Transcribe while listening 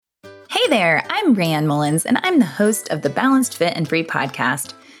Hey there, I'm Rayanne Mullins, and I'm the host of the Balanced Fit and Free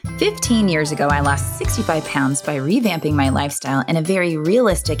podcast. 15 years ago, I lost 65 pounds by revamping my lifestyle in a very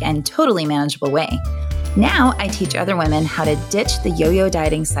realistic and totally manageable way. Now, I teach other women how to ditch the yo-yo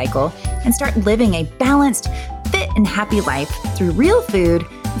dieting cycle and start living a balanced, fit, and happy life through real food,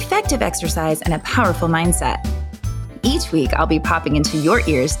 effective exercise, and a powerful mindset. Each week, I'll be popping into your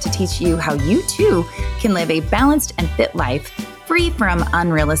ears to teach you how you too can live a balanced and fit life, free from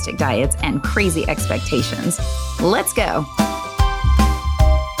unrealistic diets and crazy expectations. Let's go.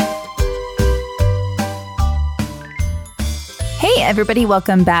 Hey, everybody.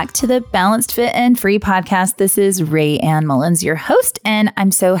 Welcome back to the Balanced Fit and Free podcast. This is Rayanne Mullins, your host, and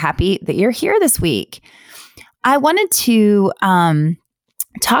I'm so happy that you're here this week. I wanted to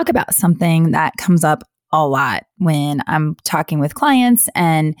talk about something that comes up a lot when I'm talking with clients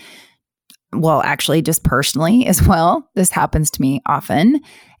and actually just personally as well. This happens to me often.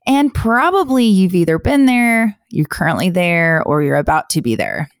 And probably you've either been there, you're currently there, or you're about to be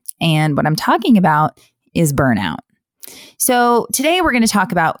there. And what I'm talking about is burnout. So today we're going to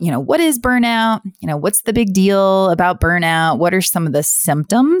talk about, what is burnout? What's the big deal about burnout? What are some of the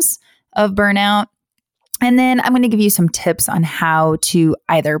symptoms of burnout? And then I'm going to give you some tips on how to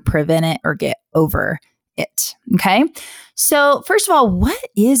either prevent it or get over it. Okay. So first of all, what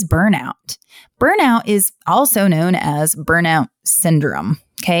is burnout? Burnout is also known as burnout syndrome.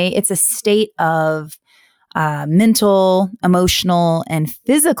 Okay. It's a state of mental, emotional, and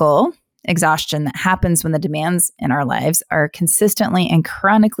physical exhaustion that happens when the demands in our lives are consistently and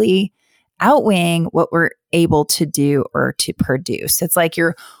chronically outweighing what we're able to do or to produce. It's like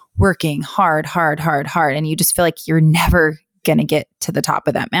you're working hard, and you just feel like you're never going to get to the top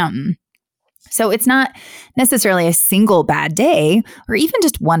of that mountain. So it's not necessarily a single bad day or even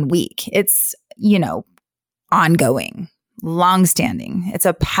just 1 week. It's, ongoing, longstanding. It's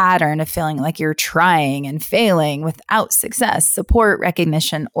a pattern of feeling like you're trying and failing without success, support,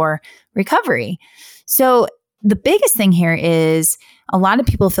 recognition, or recovery. So the biggest thing here is a lot of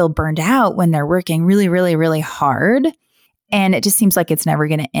people feel burned out when they're working really, really, really hard. And it just seems like it's never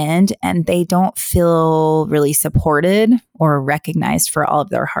going to end. And they don't feel really supported or recognized for all of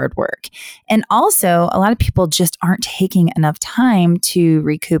their hard work. And also, a lot of people just aren't taking enough time to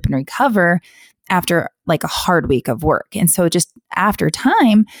recoup and recover after like a hard week of work. And so just after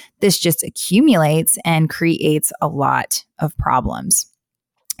time, this just accumulates and creates a lot of problems.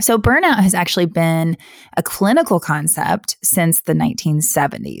 So burnout has actually been a clinical concept since the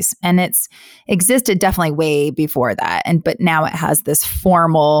 1970s, and it's existed definitely way before that. But now it has this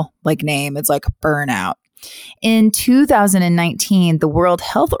formal name. It's like burnout. In 2019, the World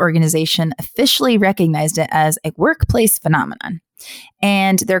Health Organization officially recognized it as a workplace phenomenon.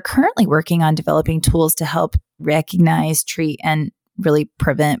 And they're currently working on developing tools to help recognize, treat, and really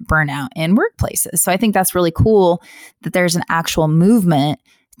prevent burnout in workplaces. So I think that's really cool that there's an actual movement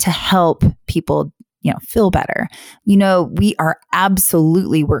to help people, feel better. We are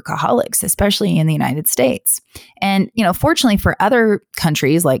absolutely workaholics, especially in the United States. And, fortunately for other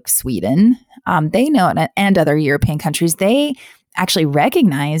countries like Sweden, they know it, and other European countries, they actually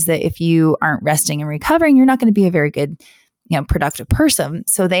recognize that if you aren't resting and recovering, you're not going to be a very good, productive person.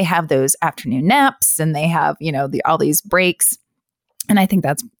 So they have those afternoon naps and they have, all these breaks. And I think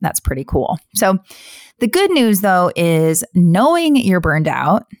that's pretty cool. So the good news, though, is knowing you're burned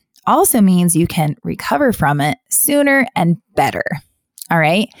out also means you can recover from it sooner and better. All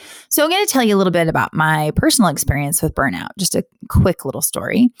right. So I'm going to tell you a little bit about my personal experience with burnout. Just a quick little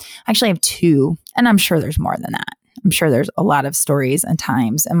story. I actually have two, and I'm sure there's more than that. I'm sure there's a lot of stories and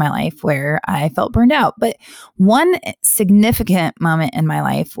times in my life where I felt burned out. But one significant moment in my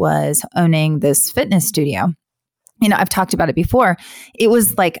life was owning this fitness studio. I've talked about it before. It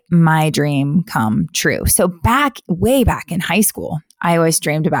was like my dream come true. So way back in high school, I always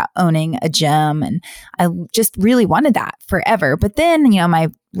dreamed about owning a gym, and I just really wanted that forever. But then,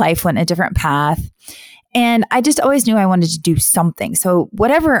 my life went a different path, and I just always knew I wanted to do something. So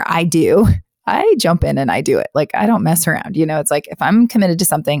whatever I do, I jump in and I do it. I don't mess around. It's like, if I'm committed to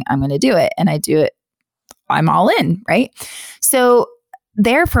something, I'm going to do it, and I do it. I'm all in, right? So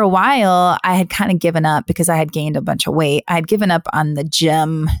there for a while, I had kind of given up because I had gained a bunch of weight. I had given up on the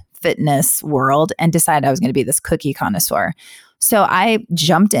gym fitness world and decided I was going to be this cookie connoisseur. So I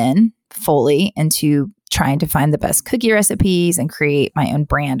jumped in fully into trying to find the best cookie recipes and create my own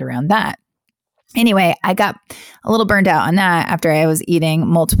brand around that. Anyway, I got a little burned out on that after I was eating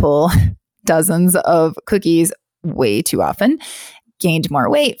multiple dozens of cookies way too often, gained more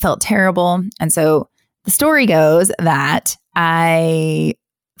weight, felt terrible. And so the story goes that I,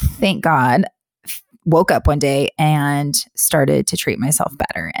 thank God, woke up one day and started to treat myself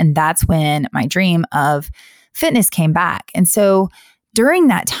better. And that's when my dream of fitness came back. And so during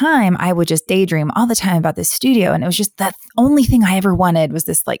that time, I would just daydream all the time about this studio. And it was just the only thing I ever wanted was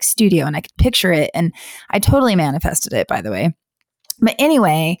this like studio, and I could picture it. And I totally manifested it, by the way. But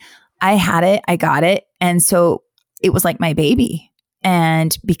anyway, I had it, I got it. And so it was like my baby.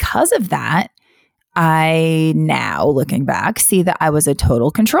 And because of that, I now, looking back, see that I was a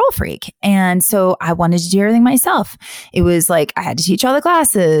total control freak. And so I wanted to do everything myself. It was like I had to teach all the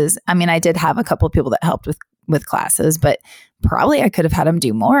classes. I mean, I did have a couple of people that helped with classes, but probably I could have had them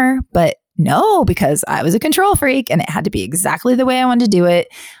do more. But no, because I was a control freak and it had to be exactly the way I wanted to do it.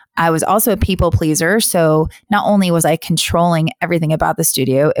 I was also a people pleaser. So not only was I controlling everything about the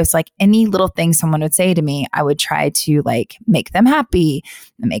studio, it was like any little thing someone would say to me, I would try to like make them happy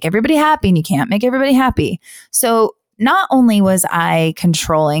and make everybody happy. And you can't make everybody happy. So not only was I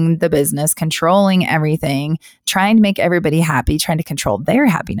controlling the business, controlling everything, trying to make everybody happy, trying to control their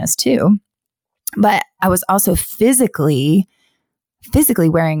happiness too, but I was also physically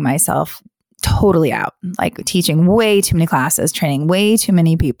wearing myself totally out, like teaching way too many classes, training way too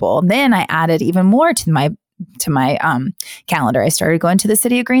many people. Then I added even more to my calendar. I started going to the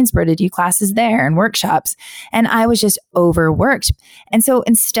city of Greensboro to do classes there and workshops, and I was just overworked. And so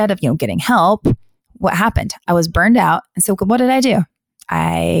instead of, getting help, what happened? I was burned out. And so what did I do?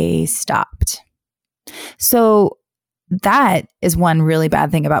 I stopped. So that is one really bad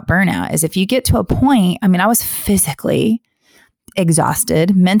thing about burnout, is if you get to a point, I mean, I was physically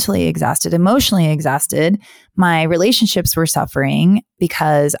exhausted, mentally exhausted, emotionally exhausted. My relationships were suffering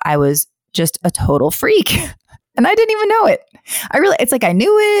because I was just a total freak and I didn't even know it. It's like I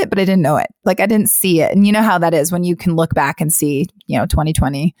knew it, but I didn't know it. Like I didn't see it. And you know how that is when you can look back and see,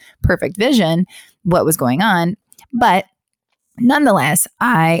 2020 perfect vision, what was going on. But nonetheless,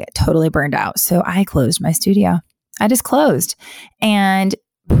 I totally burned out. So I closed my studio. I just closed, and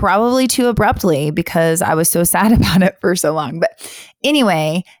probably too abruptly because I was so sad about it for so long. But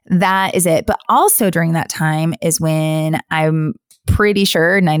anyway, that is it. But also during that time is when I'm pretty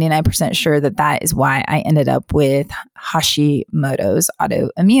sure, 99% sure that is why I ended up with Hashimoto's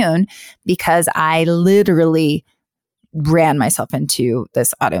autoimmune, because I literally ran myself into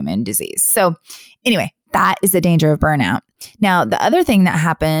this autoimmune disease. So anyway, that is the danger of burnout. Now, the other thing that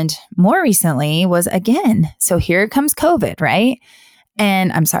happened more recently was, again, so here comes COVID, right?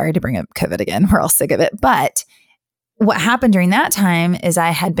 And I'm sorry to bring up COVID again. We're all sick of it. But what happened during that time is I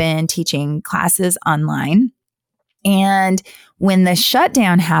had been teaching classes online. And when the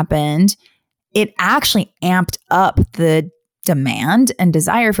shutdown happened, it actually amped up the demand and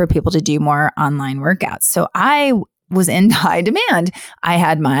desire for people to do more online workouts. So I was in high demand. I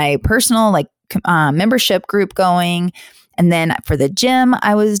had my personal membership group going. And then for the gym,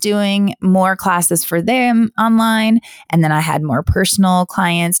 I was doing more classes for them online. And then I had more personal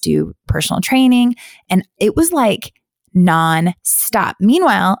clients do personal training. And it was like nonstop.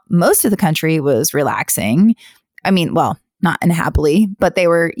 Meanwhile, most of the country was relaxing. I mean, well, not unhappily, but they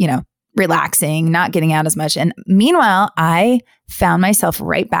were, relaxing, not getting out as much. And meanwhile, I found myself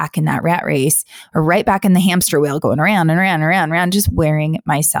right back in that rat race, or right back in the hamster wheel, going around and around and around and around, just wearing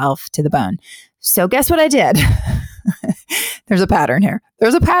myself to the bone. So guess what I did? There's a pattern here.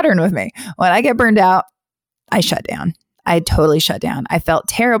 There's a pattern with me. When I get burned out, I shut down. I totally shut down. I felt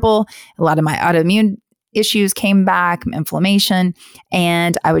terrible. A lot of my autoimmune issues came back, inflammation,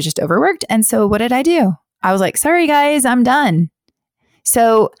 and I was just overworked. And so what did I do? I was like, sorry, guys, I'm done.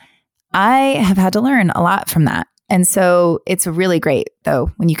 So I have had to learn a lot from that. And so it's really great, though,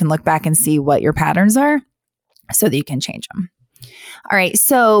 when you can look back and see what your patterns are so that you can change them. All right.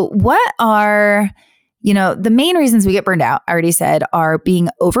 So what are, the main reasons we get burned out, I already said, are being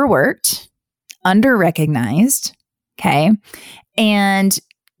overworked, under-recognized, okay, and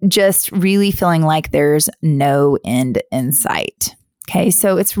just really feeling like there's no end in sight. Okay.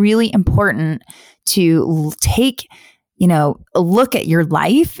 So it's really important to take a look at your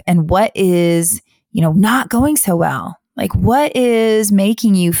life and what is, not going so well. Like what is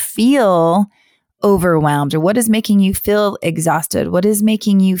making you feel overwhelmed, or what is making you feel exhausted? What is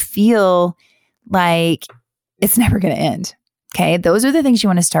making you feel like it's never going to end? Okay. Those are the things you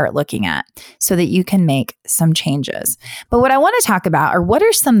want to start looking at so that you can make some changes. But what I want to talk about are what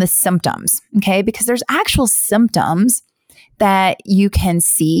are some of the symptoms? Okay. Because there's actual symptoms that you can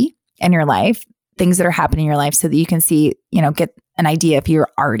see in your life, things that are happening in your life so that you can see, get an idea if you're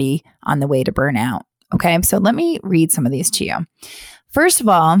already on the way to burnout. Okay. So let me read some of these to you. First of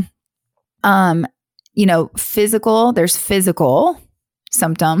all, there's physical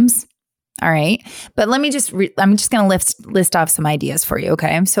symptoms. All right. But let me just, I'm just going to list off some ideas for you.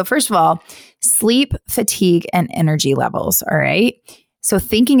 Okay. So first of all, sleep, fatigue, and energy levels. All right. So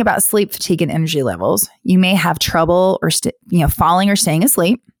thinking about sleep, fatigue, and energy levels, you may have trouble or, falling or staying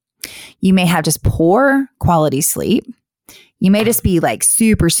asleep. You may have just poor quality sleep. You may just be like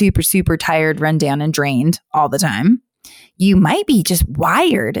super, super, super tired, run down, and drained all the time. You might be just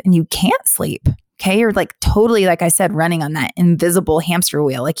wired and you can't sleep. Okay. You're like totally, like I said, running on that invisible hamster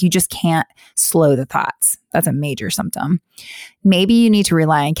wheel. Like you just can't slow the thoughts. That's a major symptom. Maybe you need to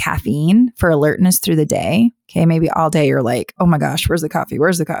rely on caffeine for alertness through the day. Okay. Maybe all day you're like, oh my gosh, where's the coffee?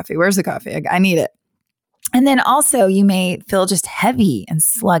 Where's the coffee? Where's the coffee? I need it. And then also you may feel just heavy and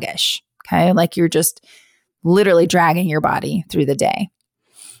sluggish. Okay. Like you're just literally dragging your body through the day.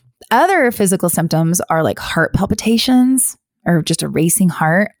 Other physical symptoms are like heart palpitations or just a racing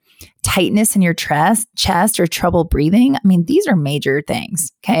heart, tightness in your chest or trouble breathing. I mean, these are major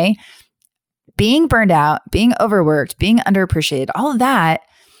things, okay? Being burned out, being overworked, being underappreciated, all of that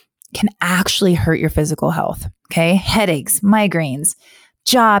can actually hurt your physical health, okay? Headaches, migraines,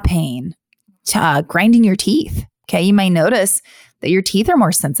 jaw pain, grinding your teeth, okay? You may notice that your teeth are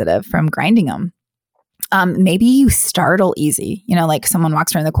more sensitive from grinding them. Maybe you startle easy, like someone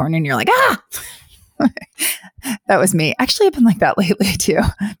walks around the corner and you're like, ah! That was me. Actually, I've been like that lately too.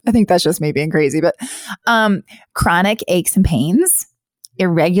 I think that's just me being crazy, but chronic aches and pains,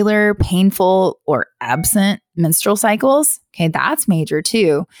 irregular, painful, or absent menstrual cycles. Okay, that's major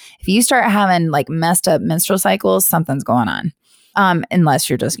too. If you start having like messed up menstrual cycles, something's going on. Unless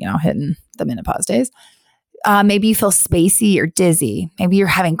you're just, hitting the menopause days. Maybe you feel spacey or dizzy. Maybe you're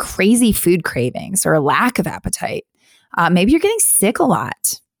having crazy food cravings or a lack of appetite. Maybe you're getting sick a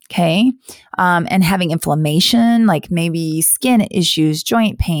lot. Okay. And having inflammation, like maybe skin issues,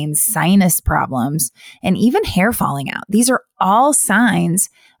 joint pains, sinus problems, and even hair falling out. These are all signs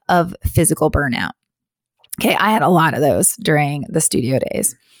of physical burnout. Okay. I had a lot of those during the studio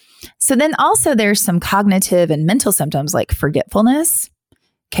days. So then also there's some cognitive and mental symptoms like forgetfulness.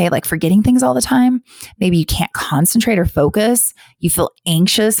 Okay. Like forgetting things all the time. Maybe you can't concentrate or focus. You feel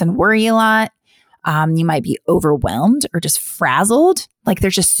anxious and worry a lot. You might be overwhelmed or just frazzled. Like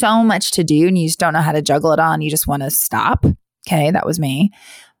there's just so much to do and you just don't know how to juggle it all and you just want to stop. Okay, that was me.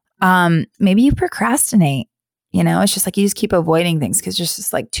 Maybe you procrastinate. It's just like you just keep avoiding things because there's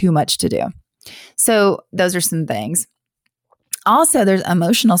just like too much to do. So those are some things. Also, there's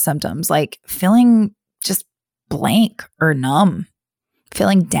emotional symptoms like feeling just blank or numb,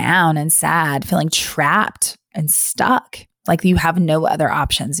 feeling down and sad, feeling trapped and stuck. Like you have no other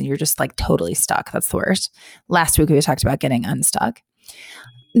options and you're just like totally stuck. That's the worst. Last week we talked about getting unstuck.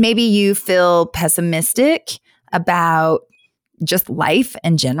 Maybe you feel pessimistic about just life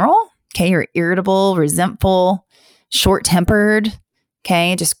in general. Okay. You're irritable, resentful, short-tempered.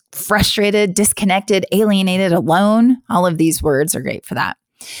 Okay. Just frustrated, disconnected, alienated, alone. All of these words are great for that.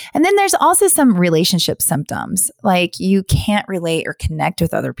 And then there's also some relationship symptoms, like you can't relate or connect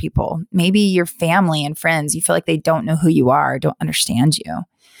with other people. Maybe your family and friends, you feel like they don't know who you are, don't understand you.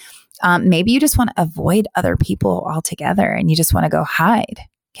 Maybe you just want to avoid other people altogether and you just want to go hide.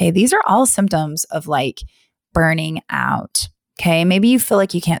 Okay. These are all symptoms of like burning out. Okay. Maybe you feel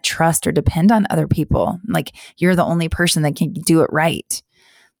like you can't trust or depend on other people. Like you're the only person that can do it right.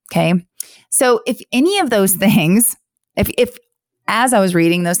 Okay. So if any of those things, if as I was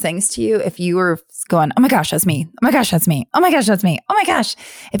reading those things to you, if you were going, oh my gosh, that's me. Oh my gosh, that's me. Oh my gosh, that's me. Oh my gosh.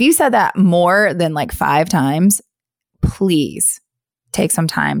 If you said that more than like 5 times, please take some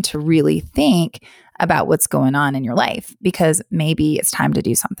time to really think about what's going on in your life because maybe it's time to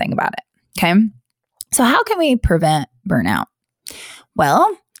do something about it. Okay. So how can we prevent burnout?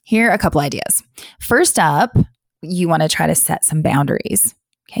 Well, here are a couple ideas. First up, you want to try to set some boundaries.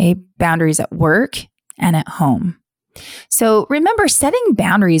 Okay. Boundaries at work and at home. So remember, setting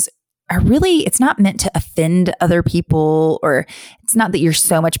boundaries are really, it's not meant to offend other people, or it's not that you're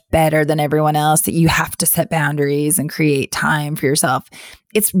so much better than everyone else that you have to set boundaries and create time for yourself.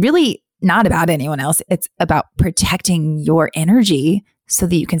 It's really not about anyone else. It's about protecting your energy so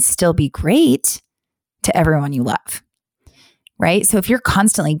that you can still be great to everyone you love. Right? So if you're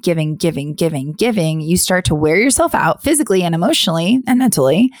constantly giving, you start to wear yourself out physically and emotionally and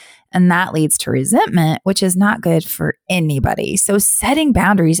mentally. And that leads to resentment, which is not good for anybody. So setting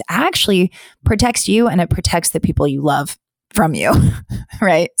boundaries actually protects you and it protects the people you love from you,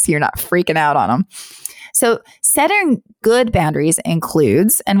 right? So you're not freaking out on them. So setting good boundaries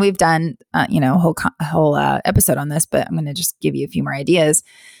includes, and we've done, a whole episode on this, but I'm going to just give you a few more ideas.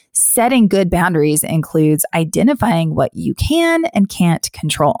 Setting good boundaries includes identifying what you can and can't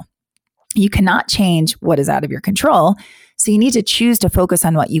control. You cannot change what is out of your control. So you need to choose to focus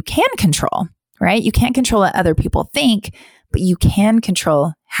on what you can control, right? You can't control what other people think, but you can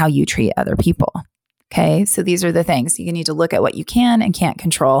control how you treat other people. Okay. So these are the things you need to look at what you can and can't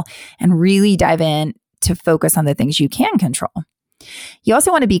control and really dive in to focus on the things you can control. You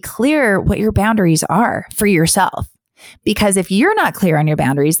also want to be clear what your boundaries are for yourself. Because if you're not clear on your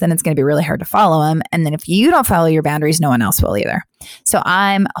boundaries, then it's going to be really hard to follow them. And then if you don't follow your boundaries, no one else will either. So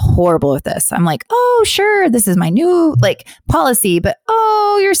I'm horrible with this. I'm like, oh, sure, this is my new policy, but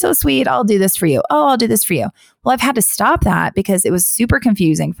oh, you're so sweet. I'll do this for you. Oh, I'll do this for you. Well, I've had to stop that because it was super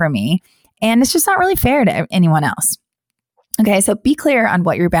confusing for me. And it's just not really fair to anyone else. Okay, so be clear on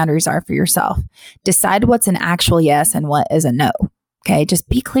what your boundaries are for yourself. Decide what's an actual yes and what is a no. Okay, just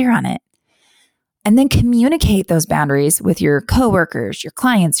be clear on it. And then communicate those boundaries with your coworkers, your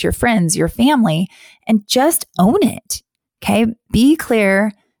clients, your friends, your family, and just own it. Okay. Be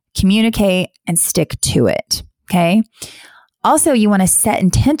clear, communicate, and stick to it. Okay. Also, you want to set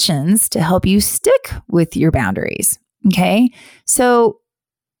intentions to help you stick with your boundaries. Okay. So,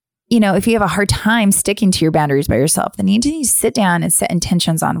 if you have a hard time sticking to your boundaries by yourself, then you need to sit down and set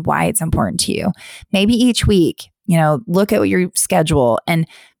intentions on why it's important to you. Maybe each week, look at your schedule and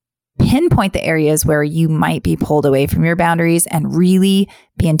pinpoint the areas where you might be pulled away from your boundaries and really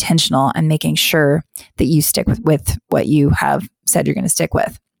be intentional and making sure that you stick with what you have said you're going to stick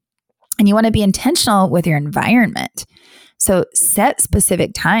with. And you want to be intentional with your environment. So set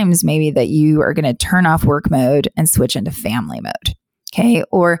specific times maybe that you are going to turn off work mode and switch into family mode. Okay.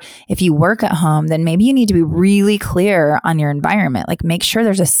 Or if you work at home, then maybe you need to be really clear on your environment. Like make sure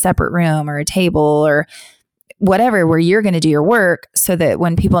there's a separate room or a table or whatever, where you're going to do your work so that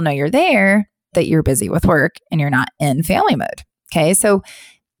when people know you're there, that you're busy with work and you're not in family mode. Okay. So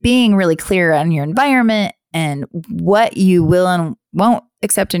being really clear on your environment and what you will and won't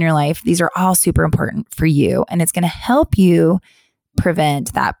accept in your life, these are all super important for you. And it's going to help you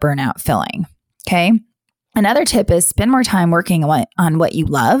prevent that burnout feeling. Okay. Another tip is spend more time working on what you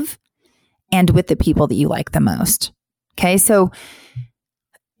love and with the people that you like the most. Okay. So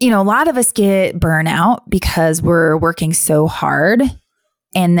a lot of us get burnout because we're working so hard.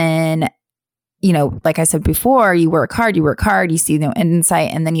 And then, like I said before, you work hard, you see no end in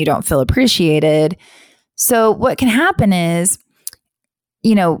sight, and then you don't feel appreciated. So what can happen is,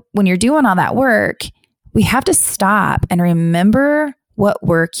 when you're doing all that work, we have to stop and remember what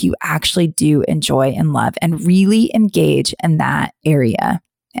work you actually do enjoy and love and really engage in that area.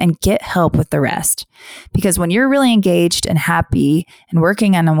 And get help with the rest. Because when you're really engaged and happy and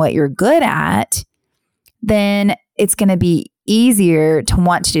working on what you're good at, then it's going to be easier to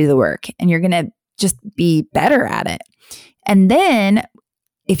want to do the work and you're going to just be better at it. And then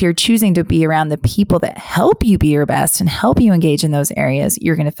if you're choosing to be around the people that help you be your best and help you engage in those areas,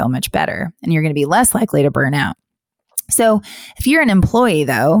 you're going to feel much better and you're going to be less likely to burn out. So if you're an employee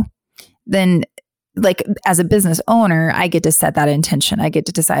though, then as a business owner, I get to set that intention. I get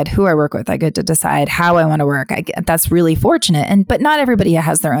to decide who I work with. I get to decide how I want to work. That's really fortunate. But not everybody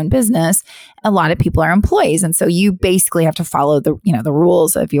has their own business. A lot of people are employees. And so you basically have to follow the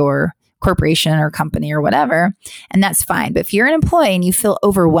rules of your corporation or company or whatever. And that's fine. But if you're an employee and you feel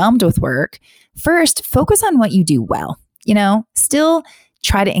overwhelmed with work, first focus on what you do well, still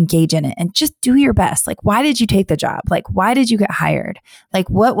try to engage in it and just do your best. Why did you take the job? Why did you get hired?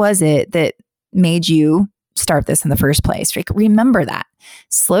 What was it that made you start this in the first place? Remember that.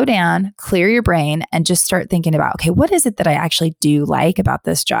 Slow down, clear your brain, and just start thinking about, okay, what is it that I actually do like about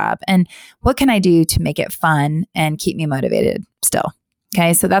this job? And what can I do to make it fun and keep me motivated still?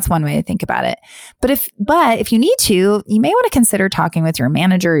 Okay, so that's one way to think about it. But if you need to, you may want to consider talking with your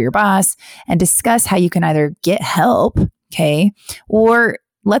manager or your boss and discuss how you can either get help, okay, or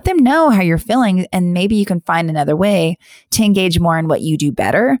let them know how you're feeling, and maybe you can find another way to engage more in what you do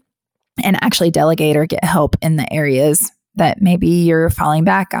better and actually delegate or get help in the areas that maybe you're falling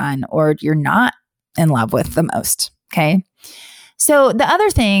back on or you're not in love with the most. Okay. So the other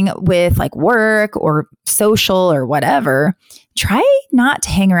thing with work or social or whatever, try not to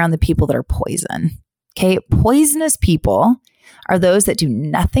hang around the people that are poison. Okay. Poisonous people are those that do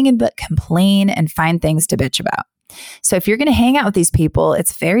nothing but complain and find things to bitch about. So if you're going to hang out with these people,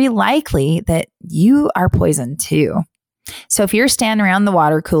 it's very likely that you are poisoned too. So if you're standing around the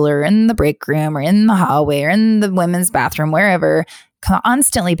water cooler in the break room or in the hallway or in the women's bathroom, wherever,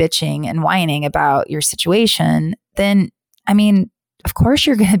 constantly bitching and whining about your situation, then, of course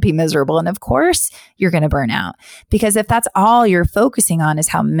you're going to be miserable. And of course you're going to burn out. Because if that's all you're focusing on is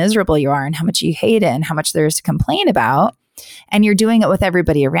how miserable you are and how much you hate it and how much there's to complain about, and you're doing it with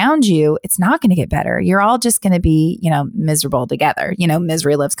everybody around you, it's not going to get better. You're all just going to be, miserable together.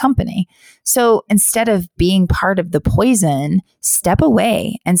 Misery loves company. So instead of being part of the poison, step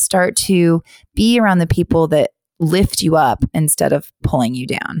away and start to be around the people that lift you up instead of pulling you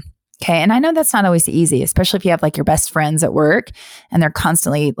down. Okay. And I know that's not always easy, especially if you have like your best friends at work and they're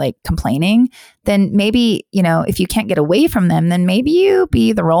constantly like complaining. Then maybe, if you can't get away from them, then maybe you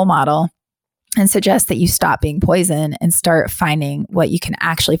be the role model and suggest that you stop being poison and start finding what you can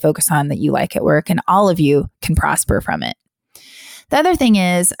actually focus on that you like at work, and all of you can prosper from it. The other thing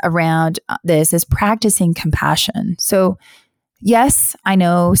is around this is practicing compassion. So yes, I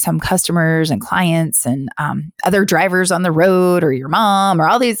know some customers and clients and other drivers on the road or your mom or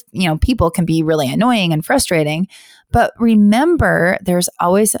all these, people can be really annoying and frustrating. But remember, there's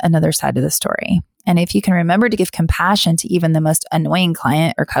always another side of the story. And if you can remember to give compassion to even the most annoying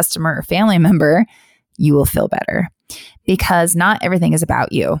client or customer or family member, you will feel better, because not everything is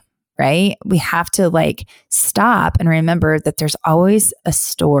about you, right? We have to stop and remember that there's always a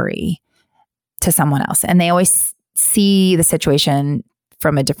story to someone else, and they always see the situation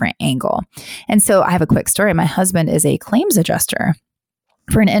from a different angle. And so I have a quick story. My husband is a claims adjuster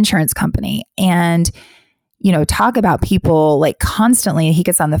for an insurance company, and talk about people constantly, he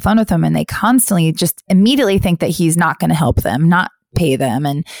gets on the phone with them and they constantly just immediately think that he's not going to help them, not pay them.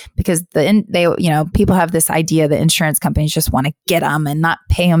 And because people have this idea that insurance companies just want to get them and not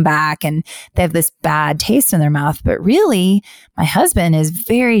pay them back. And they have this bad taste in their mouth. But really, my husband is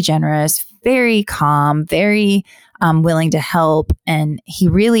very generous, very calm, very willing to help. And he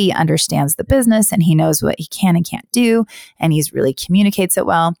really understands the business and he knows what he can and can't do. And he's really communicates it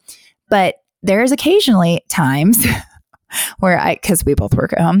well. But there's occasionally times where because we both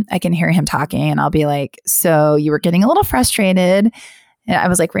work at home, I can hear him talking and I'll be like, so you were getting a little frustrated. And I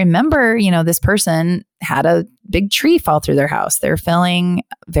was like, remember, this person had a big tree fall through their house. They're feeling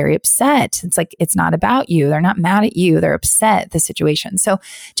very upset. It's like, it's not about you. They're not mad at you. They're upset at the situation. So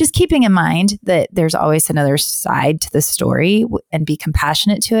just keeping in mind that there's always another side to the story and be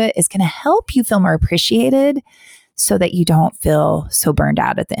compassionate to it is going to help you feel more appreciated so that you don't feel so burned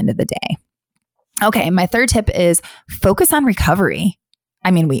out at the end of the day. Okay, my third tip is focus on recovery. I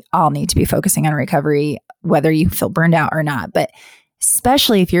mean, we all need to be focusing on recovery, whether you feel burned out or not. But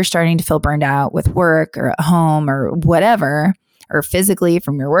especially if you're starting to feel burned out with work or at home or whatever, or physically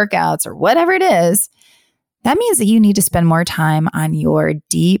from your workouts or whatever it is, that means that you need to spend more time on your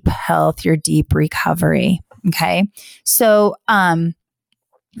deep health, your deep recovery. Okay. So when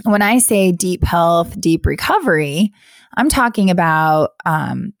I say deep health, deep recovery, I'm talking about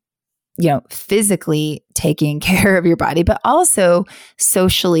physically taking care of your body, but also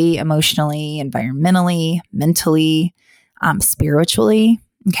socially, emotionally, environmentally, mentally, spiritually.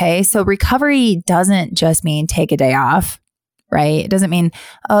 Okay. So recovery doesn't just mean take a day off, right? It doesn't mean,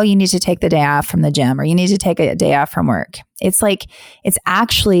 you need to take the day off from the gym or you need to take a day off from work. It's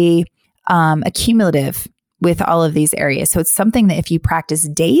actually accumulative with all of these areas. So it's something that if you practice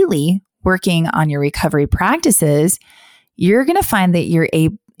daily, working on your recovery practices, you're going to find that you're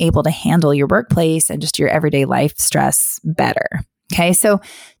able to handle your workplace and just your everyday life stress better. Okay. So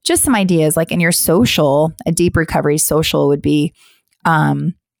just some ideas in your social, a deep recovery social would be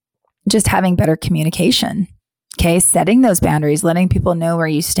just having better communication. Okay. Setting those boundaries, letting people know where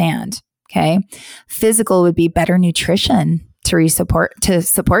you stand. Okay. Physical would be better nutrition to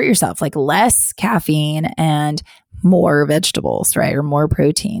support yourself, less caffeine and more vegetables, right? Or more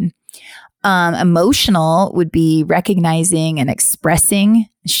protein. Emotional would be recognizing and expressing,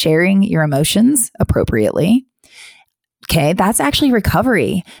 sharing your emotions appropriately. Okay, that's actually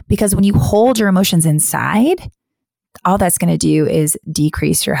recovery, because when you hold your emotions inside, all that's going to do is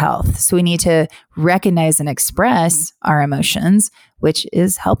decrease your health. So we need to recognize and express our emotions, which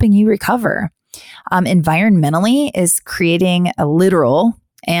is helping you recover. Environmentally is creating a literal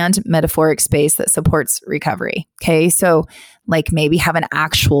and metaphoric space that supports recovery. Okay. So maybe have an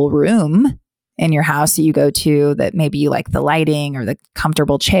actual room in your house that you go to that maybe you like the lighting or the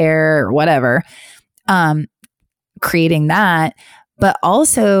comfortable chair or whatever, creating that, but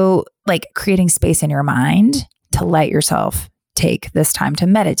also creating space in your mind to let yourself take this time to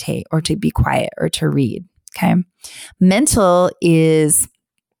meditate or to be quiet or to read. Okay. Mental is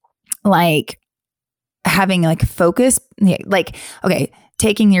having focus,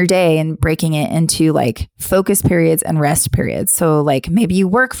 taking your day and breaking it into focus periods and rest periods. So maybe you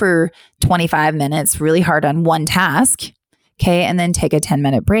work for 25 minutes really hard on one task. Okay. And then take a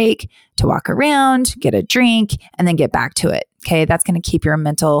 10-minute break to walk around, get a drink, and then get back to it. Okay. That's going to keep your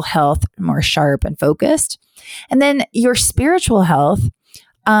mental health more sharp and focused. And then your spiritual health,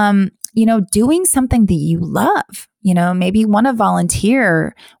 doing something that you love. Maybe you want to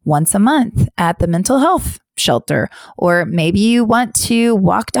volunteer once a month at the mental health shelter, or maybe you want to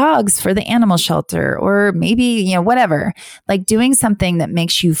walk dogs for the animal shelter, or maybe, whatever. Like doing something that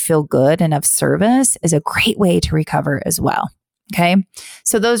makes you feel good and of service is a great way to recover as well. Okay.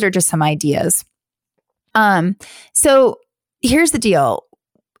 So those are just some ideas. So here's the deal.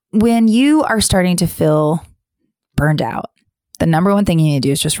 When you are starting to feel burned out, the number one thing you need to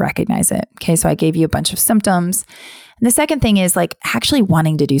do is just recognize it. Okay. So I gave you a bunch of symptoms. And the second thing is like actually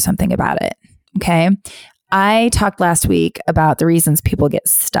wanting to do something about it. Okay. I talked last week about the reasons people get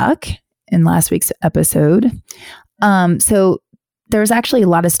stuck in last week's episode. So there's actually a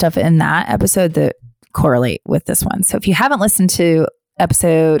lot of stuff in that episode that correlate with this one. So if you haven't listened to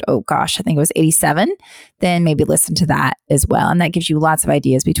episode, I think it was 87, then maybe listen to that as well. And that gives you lots of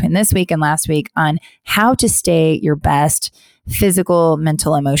ideas between this week and last week on how to stay your best physical,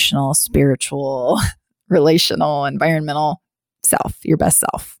 mental, emotional, spiritual, relational, environmental self, your best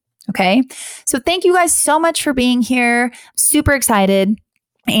self. Okay. So thank you guys so much for being here. Super excited.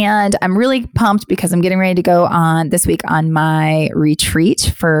 And I'm really pumped because I'm getting ready to go on this week on my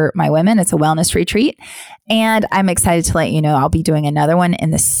retreat for my women. It's a wellness retreat. And I'm excited to let you know I'll be doing another one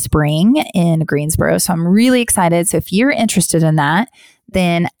in the spring in Greensboro. So I'm really excited. So if you're interested in that,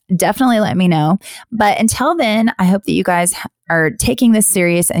 then definitely let me know. But until then, I hope that you guys are taking this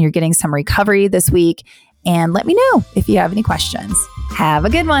serious and you're getting some recovery this week. And let me know if you have any questions. Have a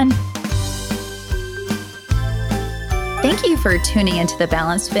good one. Thank you for tuning into the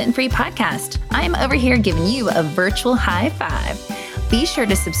Balanced, Fit, and Free podcast. I'm over here giving you a virtual high five. Be sure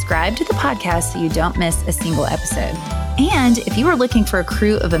to subscribe to the podcast so you don't miss a single episode. And if you are looking for a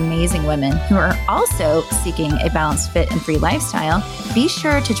crew of amazing women who are also seeking a balanced, fit, and free lifestyle, be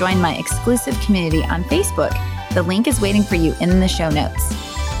sure to join my exclusive community on Facebook. The link is waiting for you in the show notes.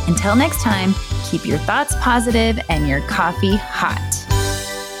 Until next time, keep your thoughts positive and your coffee hot.